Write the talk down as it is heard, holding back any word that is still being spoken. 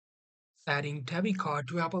Adding Tabby card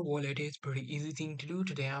to Apple Wallet is pretty easy thing to do.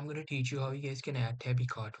 Today I'm going to teach you how you guys can add Tabby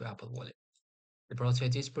card to Apple Wallet. The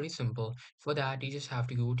process is pretty simple. For that, you just have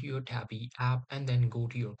to go to your Tabby app and then go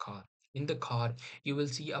to your card. In the card, you will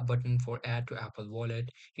see a button for add to Apple Wallet.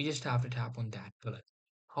 You just have to tap on that button.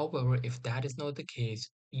 However, if that is not the case,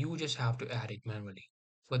 you just have to add it manually.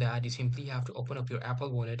 For that, you simply have to open up your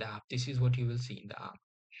Apple Wallet app. This is what you will see in the app.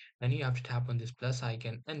 Then you have to tap on this plus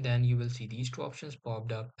icon and then you will see these two options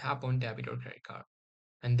popped up. Tap on debit or credit card.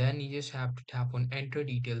 And then you just have to tap on enter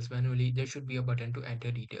details manually. There should be a button to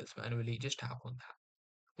enter details manually. Just tap on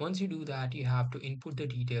that. Once you do that, you have to input the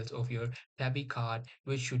details of your Tabby card,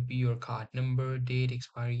 which should be your card number, date,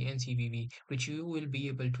 expiry, and CVV, which you will be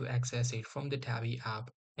able to access it from the Tabby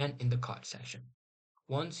app and in the card section.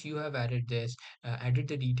 Once you have added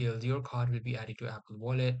the details, your card will be added to Apple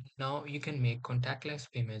Wallet. Now you can make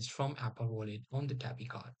contactless payments from Apple Wallet on the Tabby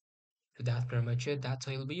card. So that's pretty much it. That's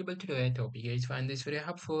how you'll be able to do it. Hope you guys find this very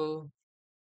helpful.